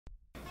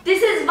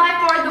This is by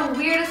far the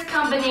weirdest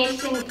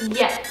combination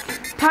yet.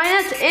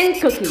 Pine nuts in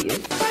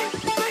cookies.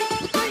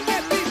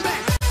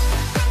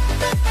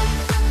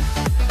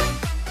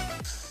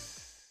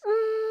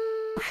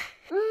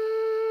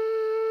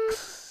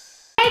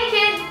 Hey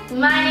kids,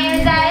 my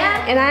name is Aya.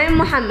 And I'm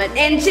Muhammad.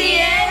 And she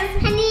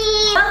is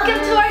Honey.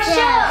 Welcome to our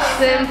show.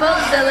 Simple,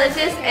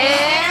 delicious,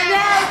 and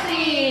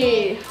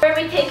healthy. Where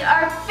we take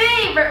our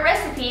favorite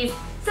recipes,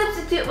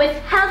 substitute with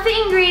healthy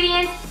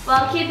ingredients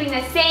while keeping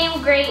the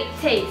same great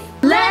taste.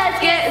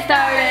 Let's get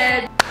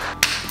started.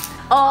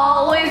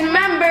 Always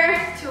remember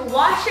To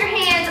wash your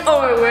hands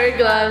or wear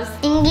gloves.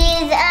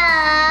 Ingredients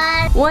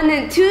are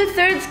 1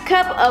 2/3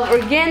 cup of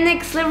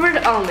organic slivered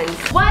almonds.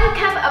 1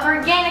 cup of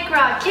organic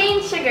raw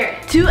cane sugar.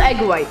 2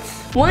 egg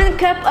whites. 1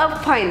 cup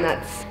of pine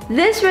nuts.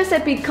 This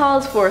recipe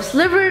calls for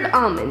slivered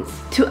almonds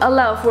to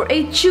allow for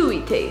a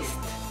chewy taste.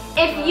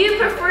 If you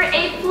prefer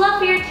a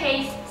fluffier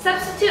taste,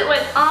 substitute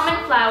with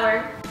almond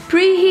flour.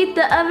 Preheat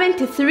the oven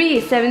to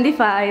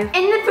 375.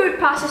 In the food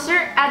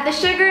processor, add the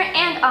sugar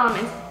and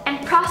almonds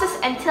and process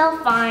until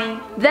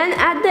fine. Then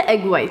add the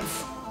egg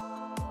whites.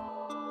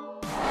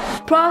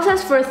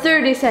 Process for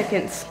 30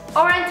 seconds.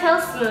 Or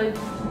until smooth.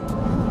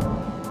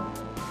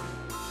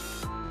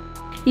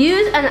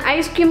 Use an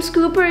ice cream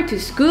scooper to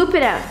scoop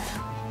it out.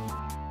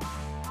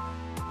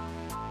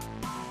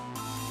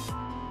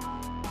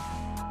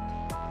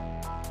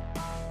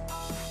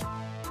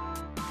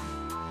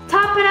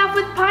 Top it off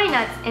with pine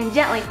nuts and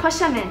gently push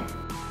them in.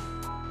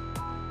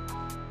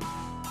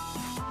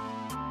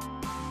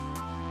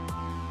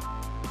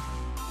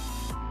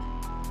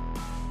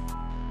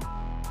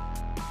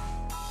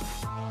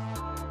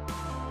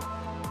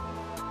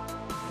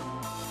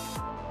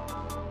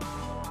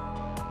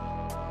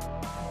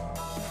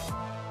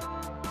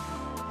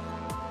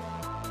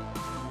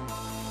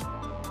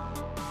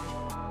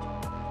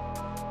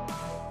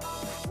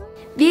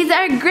 These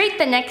are great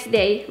the next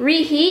day.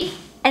 Reheat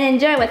and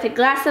enjoy with a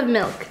glass of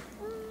milk.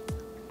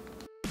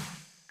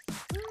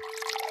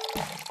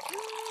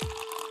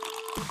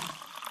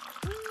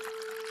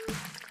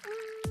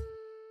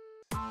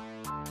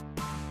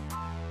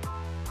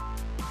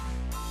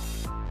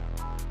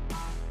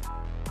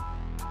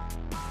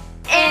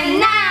 And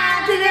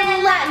now to the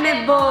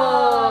enlightenment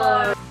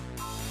board.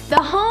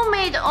 The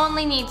homemade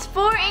only needs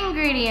 4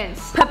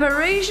 ingredients.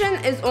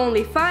 Preparation is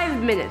only 5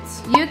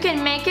 minutes. You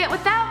can make it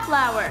without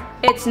flour.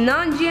 It's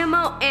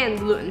non-GMO and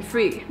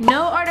gluten-free.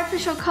 No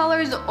artificial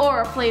colors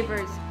or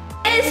flavors.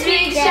 This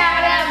week's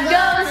shout out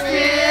goes to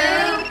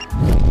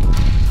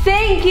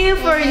Thank you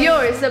for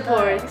your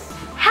support.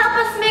 Help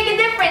us make a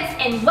difference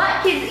in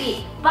what kids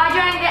eat by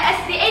joining the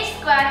SDH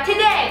squad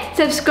today.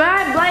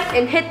 Subscribe, like,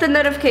 and hit the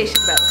notification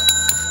bell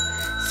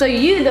so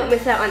you don't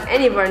miss out on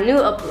any of our new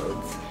uploads.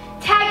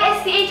 Tag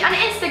SDH on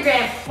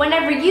Instagram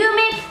whenever you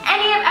make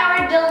any of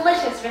our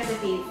delicious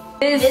recipes.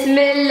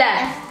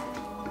 Bismillah.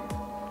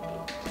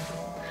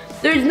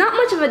 There's not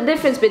much of a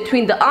difference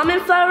between the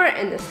almond flour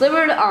and the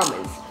slivered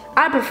almonds.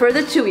 I prefer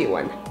the chewy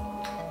one.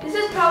 This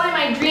is probably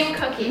my dream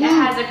cookie. It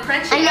has a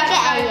crunchy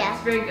outside.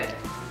 It's very good.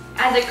 It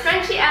has a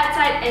crunchy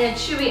outside and a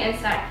chewy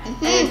inside. And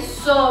it's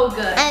so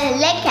good. I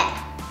like it.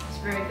 It's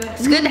very good.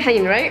 It's good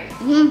hanging, right?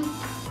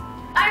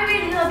 I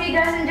really hope you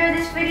guys enjoyed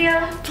this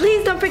video.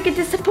 Please don't forget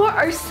to support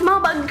our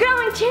small but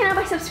growing channel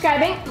by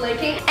subscribing,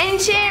 Liking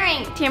and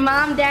sharing to your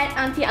mom, dad,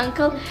 auntie,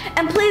 uncle.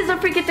 and please don't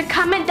forget to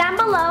comment down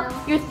below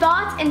Your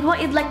thoughts and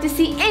what you'd like to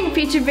see in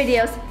future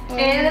videos.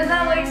 And as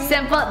always,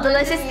 Simple,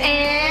 delicious,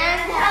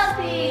 and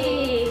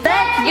healthy.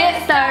 let's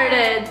get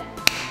started.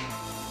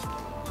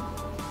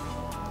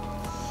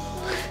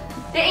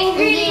 The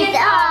ingredients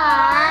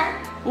are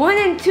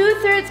 1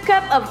 2/3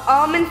 cup of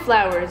almond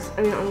flours.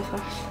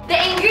 The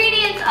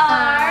ingredients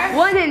are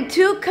 1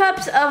 2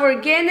 cups of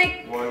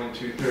organic. 1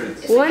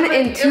 2/3. 1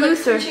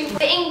 2/3.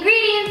 The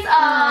ingredients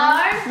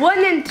are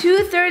 1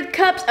 2/3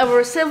 cups of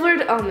our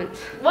slivered almonds.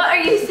 What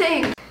are you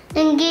saying?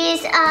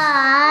 Ingredients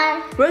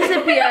are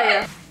Recipe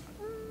Aya.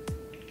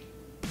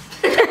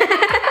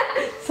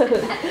 So,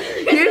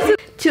 here's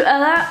to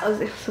allow. Oh,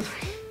 so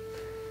sorry.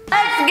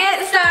 Let's get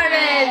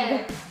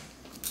started.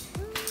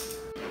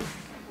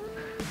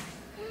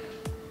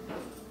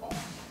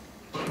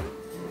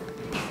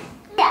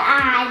 the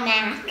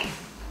iMac.